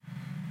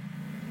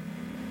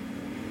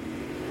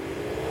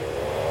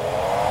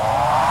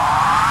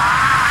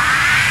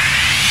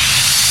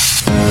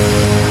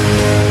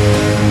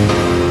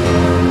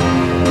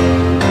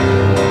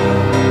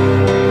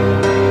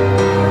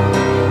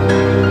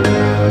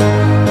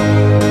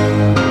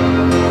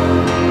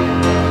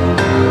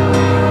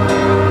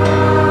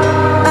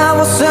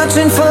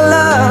searching for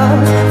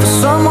love, for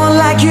someone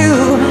like you.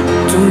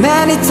 Too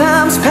many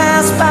times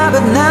passed by,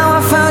 but now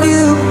I found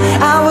you.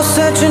 I was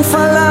searching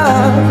for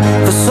love,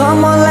 for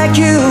someone like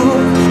you.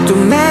 Too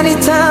many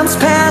times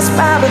passed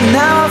by, but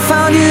now I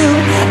found you.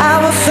 I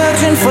was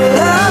searching for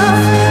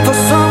love, for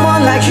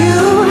someone like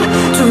you.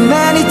 Too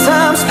many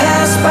times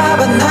passed by,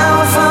 but now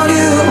I found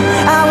you.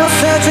 I was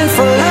searching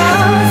for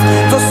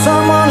love, for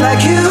someone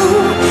like you.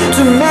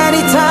 Too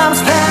many times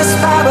passed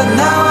by, but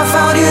now I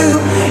found you.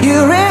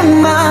 You're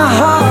in my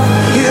heart,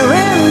 you're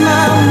in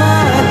my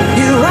mind.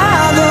 You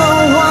are the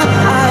one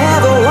I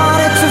ever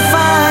wanted to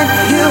find.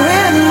 You're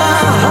in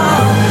my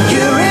heart,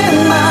 you're in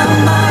my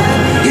mind.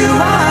 You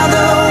are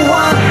the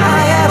one I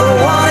ever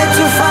wanted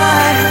to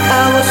find.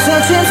 I was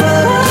searching for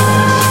love.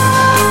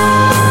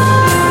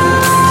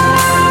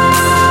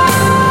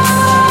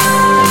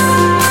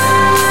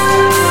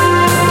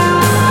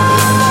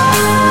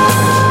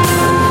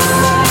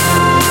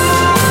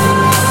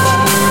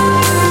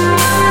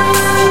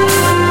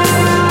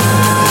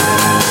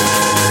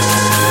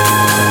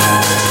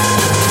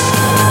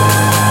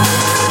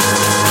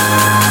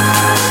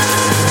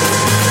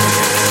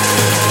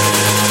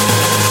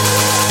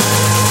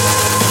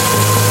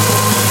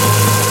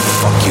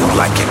 You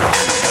like it.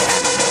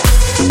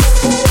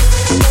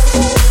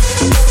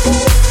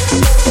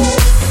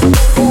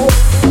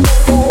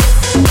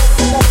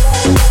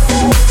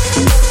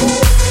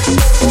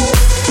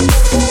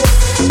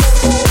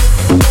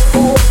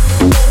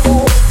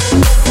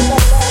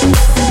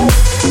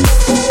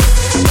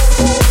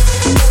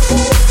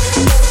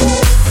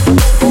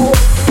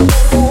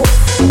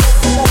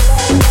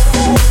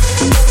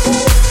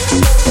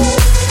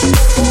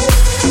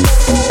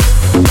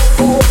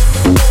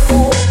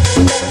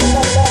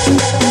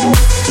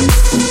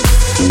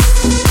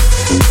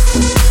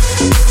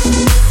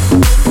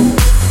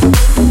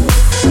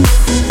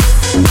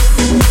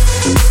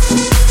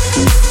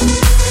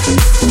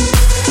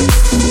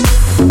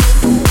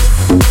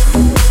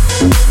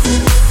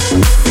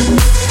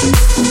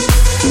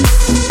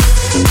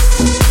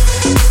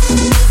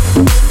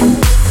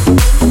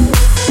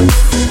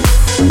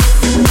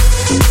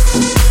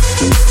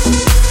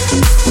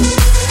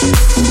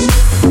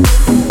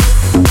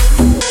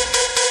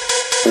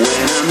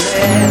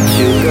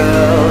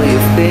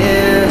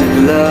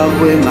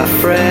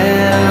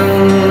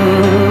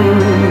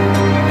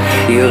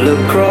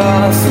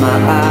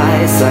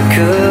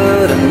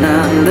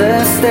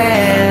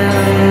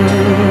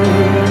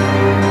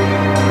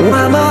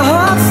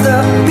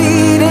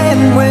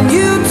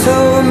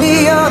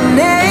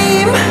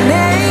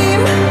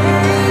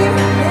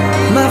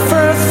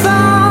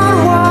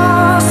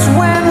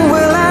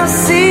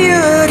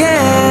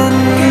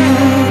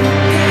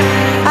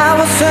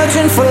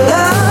 For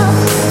love,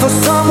 for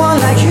someone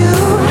like you.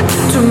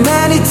 Too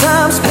many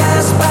times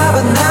passed by,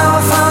 but now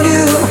I found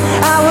you.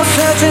 I was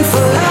searching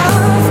for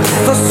love,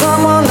 for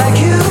someone